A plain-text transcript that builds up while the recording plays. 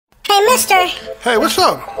Hey, mister. Hey, what's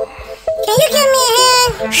up? Can you give me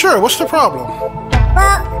a hand? Sure, what's the problem?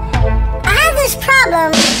 Well, I have this problem,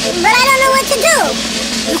 but I don't know what to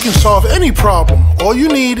do. You can solve any problem. All you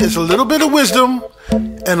need is a little bit of wisdom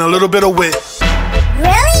and a little bit of wit.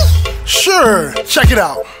 Really? Sure, check it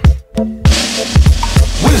out.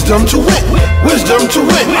 Wisdom to wit, wisdom to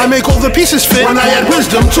wit. I make all the pieces fit when I add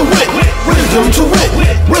wisdom to wit. Wisdom to wit,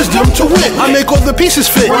 wisdom to wit. I make all the pieces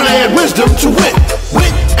fit when I add wisdom to wit.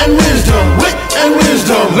 Wit and wisdom, wit and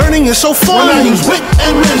wisdom. Learning is so fun when I use wit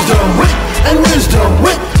and wisdom. Wit and wisdom,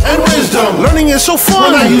 wit and wisdom. Learning is so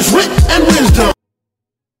fun when I use wit and wisdom.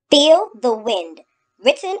 Feel the Wind,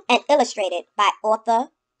 written and illustrated by author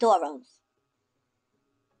Doros.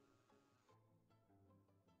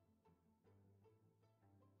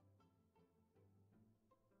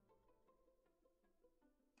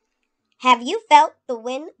 Have you felt the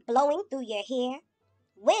wind blowing through your hair?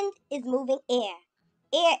 Wind is moving air.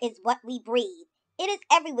 Air is what we breathe. It is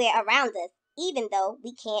everywhere around us, even though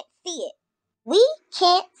we can't see it. We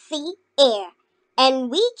can't see air,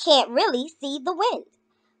 and we can't really see the wind.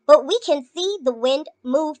 But we can see the wind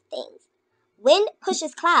move things. Wind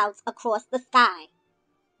pushes clouds across the sky.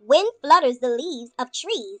 Wind flutters the leaves of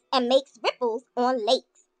trees and makes ripples on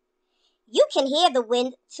lakes. You can hear the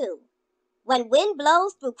wind too. When wind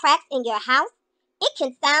blows through cracks in your house, it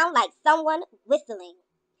can sound like someone whistling.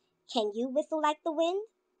 Can you whistle like the wind?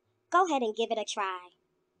 Go ahead and give it a try.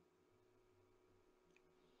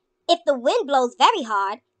 If the wind blows very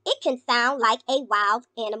hard, it can sound like a wild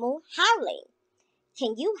animal howling.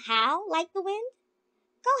 Can you howl like the wind?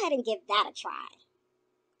 Go ahead and give that a try.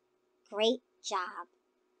 Great job.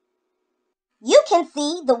 You can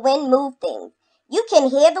see the wind move things. You can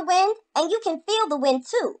hear the wind and you can feel the wind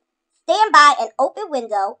too. Stand by an open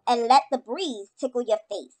window and let the breeze tickle your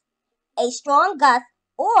face. A strong gust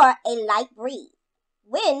or a light breeze.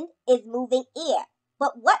 Wind is moving air,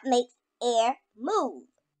 but what makes air move?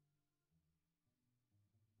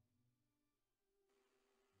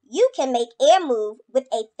 You can make air move with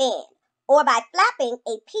a fan or by flapping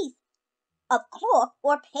a piece of cloth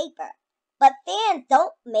or paper. But fans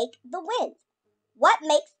don't make the wind. What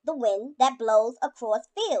makes the wind that blows across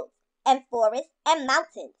fields and forests and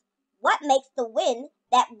mountains? What makes the wind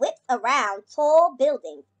that whips around tall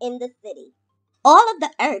buildings in the city? All of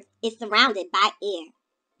the earth is surrounded by air.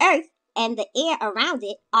 Earth and the air around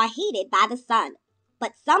it are heated by the sun,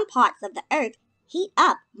 but some parts of the earth heat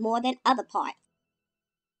up more than other parts.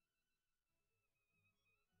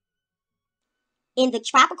 In the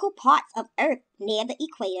tropical parts of Earth near the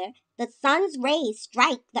equator, the sun's rays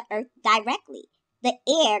strike the earth directly. The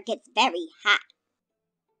air gets very hot.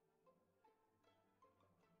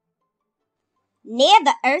 Near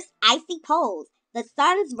the Earth's icy poles, the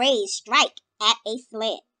sun's rays strike at a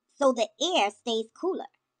slant, so the air stays cooler.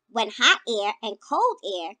 When hot air and cold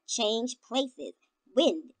air change places,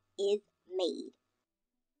 wind is made.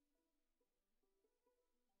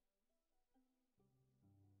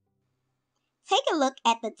 Take a look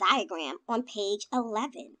at the diagram on page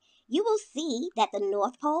 11. You will see that the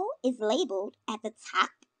North Pole is labeled at the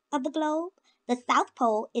top of the globe, the South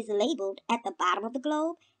Pole is labeled at the bottom of the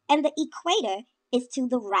globe, and the equator is to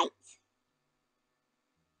the right.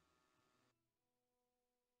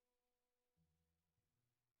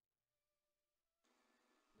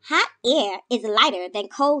 Hot air is lighter than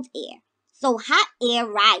cold air, so hot air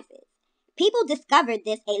rises. People discovered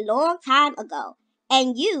this a long time ago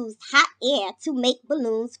and used hot air to make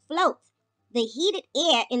balloons float. The heated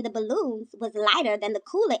air in the balloons was lighter than the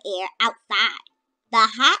cooler air outside. The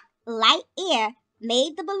hot, light air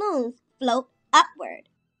made the balloons float upward.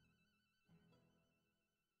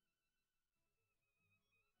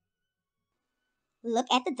 Look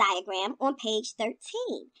at the diagram on page 13.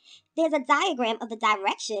 There's a diagram of the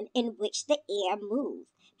direction in which the air moves.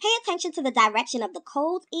 Pay attention to the direction of the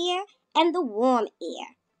cold air and the warm air.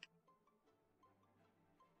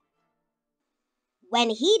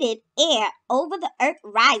 When heated air over the earth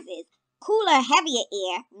rises, cooler, heavier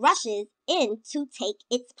air rushes in to take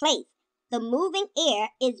its place. The moving air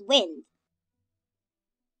is wind.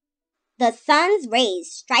 The sun's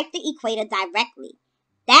rays strike the equator directly.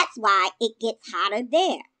 That's why it gets hotter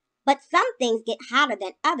there. But some things get hotter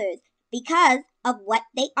than others because of what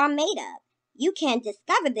they are made of. You can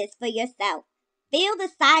discover this for yourself. Feel the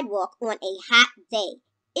sidewalk on a hot day.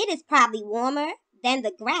 It is probably warmer than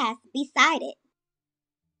the grass beside it.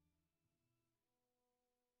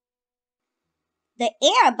 The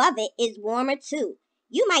air above it is warmer too.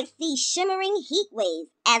 You might see shimmering heat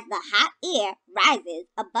waves as the hot air rises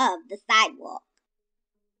above the sidewalk.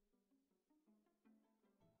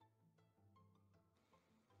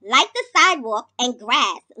 Like the sidewalk and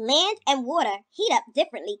grass, land and water heat up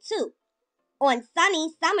differently too. On sunny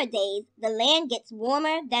summer days, the land gets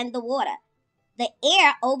warmer than the water. The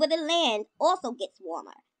air over the land also gets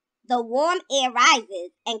warmer. The warm air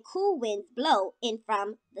rises and cool winds blow in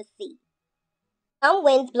from the sea. Some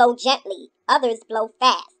winds blow gently, others blow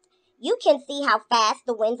fast. You can see how fast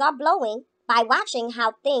the winds are blowing by watching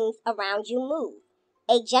how things around you move.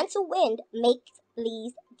 A gentle wind makes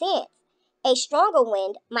leaves dance. A stronger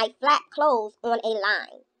wind might flap clothes on a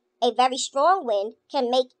line. A very strong wind can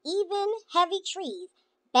make even heavy trees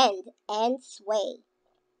bend and sway.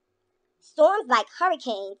 Storms like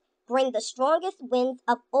hurricanes bring the strongest winds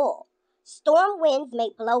of all. Storm winds may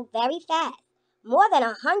blow very fast, more than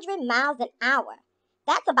 100 miles an hour.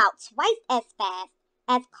 That's about twice as fast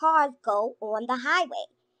as cars go on the highway.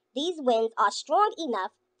 These winds are strong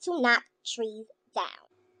enough to knock trees down.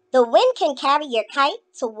 The wind can carry your kite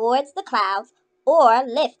towards the clouds or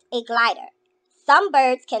lift a glider. Some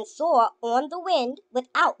birds can soar on the wind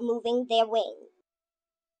without moving their wings.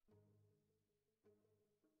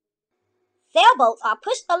 Sailboats are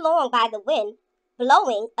pushed along by the wind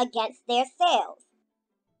blowing against their sails.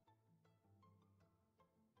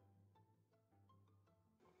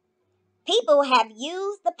 People have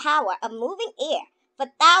used the power of moving air for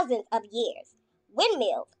thousands of years.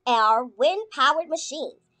 Windmills are wind-powered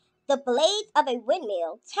machines. The blades of a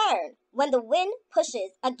windmill turn when the wind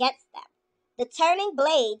pushes against them. The turning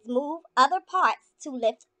blades move other parts to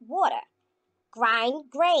lift water, grind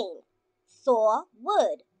grain, saw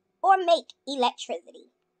wood, or make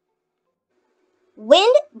electricity.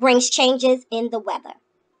 Wind brings changes in the weather.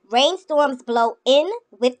 Rainstorms blow in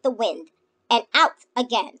with the wind and out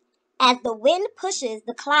again as the wind pushes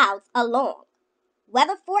the clouds along.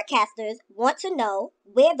 Weather forecasters want to know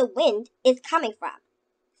where the wind is coming from,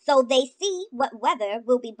 so they see what weather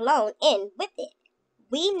will be blown in with it.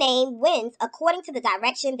 We name winds according to the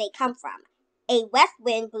direction they come from. A west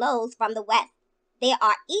wind blows from the west. There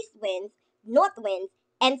are east winds, north winds,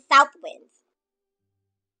 and south winds.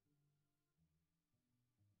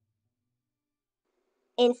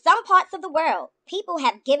 In some parts of the world, people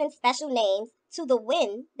have given special names to the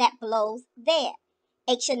wind that blows there.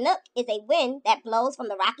 A Chinook is a wind that blows from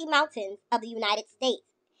the Rocky Mountains of the United States.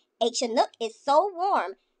 A Chinook is so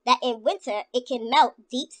warm that in winter it can melt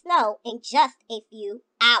deep snow in just a few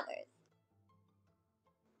hours.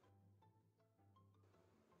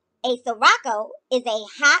 A Sirocco is a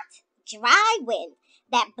hot, dry wind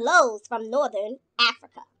that blows from northern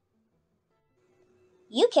Africa.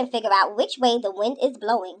 You can figure out which way the wind is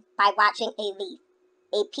blowing by watching a leaf,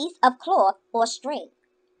 a piece of cloth or string,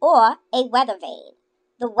 or a weather vane.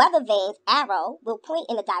 The weather vane's arrow will point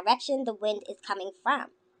in the direction the wind is coming from.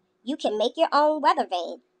 You can make your own weather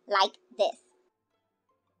vane like this.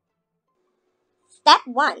 Step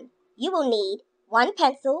 1. You will need 1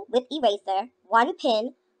 pencil with eraser, 1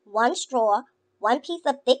 pen, 1 straw, 1 piece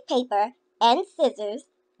of thick paper, and scissors,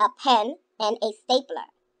 a pen, and a stapler.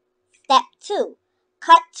 Step 2.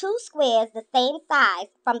 Cut 2 squares the same size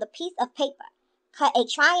from the piece of paper. Cut a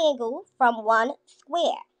triangle from 1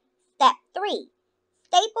 square. Step 3.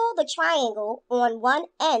 Staple the triangle on one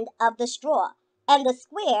end of the straw and the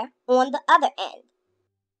square on the other end.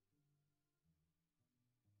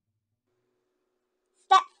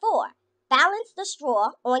 Step 4. Balance the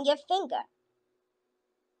straw on your finger.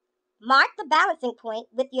 Mark the balancing point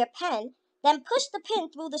with your pen, then push the pen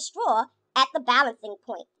through the straw at the balancing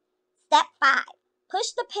point. Step 5.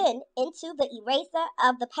 Push the pen into the eraser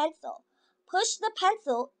of the pencil. Push the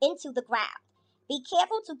pencil into the ground. Be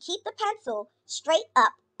careful to keep the pencil straight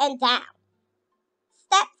up and down.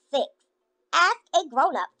 Step 6. Ask a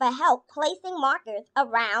grown-up for help placing markers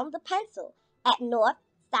around the pencil at north,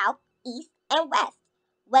 south, east, and west.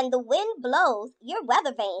 When the wind blows, your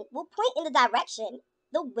weather vane will point in the direction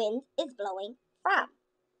the wind is blowing from.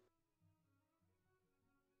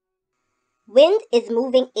 Wind is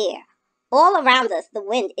moving air. All around us, the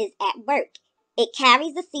wind is at work. It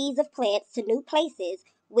carries the seeds of plants to new places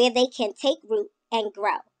where they can take root and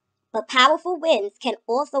grow. But powerful winds can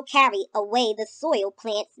also carry away the soil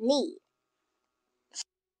plants need.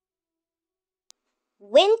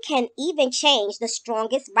 Wind can even change the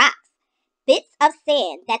strongest rocks. Bits of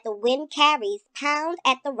sand that the wind carries pound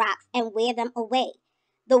at the rocks and wear them away.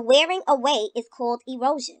 The wearing away is called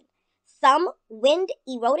erosion. Some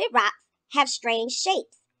wind-eroded rocks have strange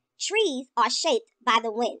shapes. Trees are shaped by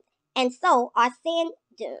the wind, and so are sand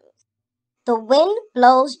dunes. The wind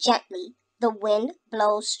blows gently. The wind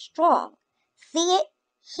blows strong. See it,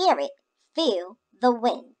 hear it, feel the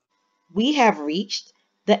wind. We have reached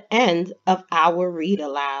the end of our Read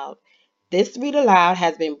Aloud. This Read Aloud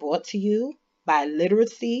has been brought to you by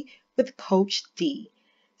Literacy with Coach D.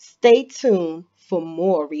 Stay tuned for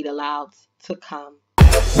more Read Alouds to come.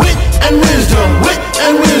 Wit and wisdom, wit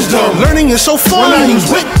and wisdom. Learning is so fun when I use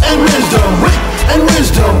wit and wisdom. Wit and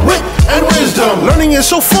wisdom, wit and wisdom. Learning is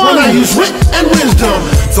so fun when I use wit and wisdom.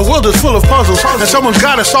 The world is full of puzzles, and someone's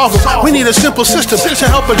gotta solve them. We need a simple system to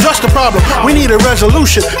help address the problem. We need a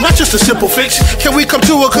resolution, not just a simple fix. Can we come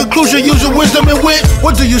to a conclusion using wisdom and wit?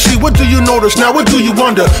 What do you see? What do you notice? Now what do you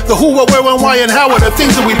wonder? The who, what, where, when, why, and how are the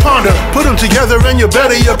things that we ponder. Put them together and you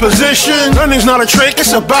better your position. Learning's not a trick,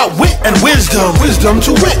 it's about wit and wisdom. Wisdom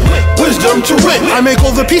to wit, wisdom to wit. I make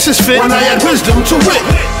all the pieces fit when I add wisdom to wit.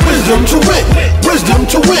 Wisdom to wit, wisdom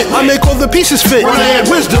to wit. I make all the pieces fit when I add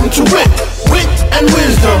wisdom to wit. Wit and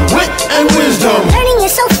wisdom, wit and wisdom.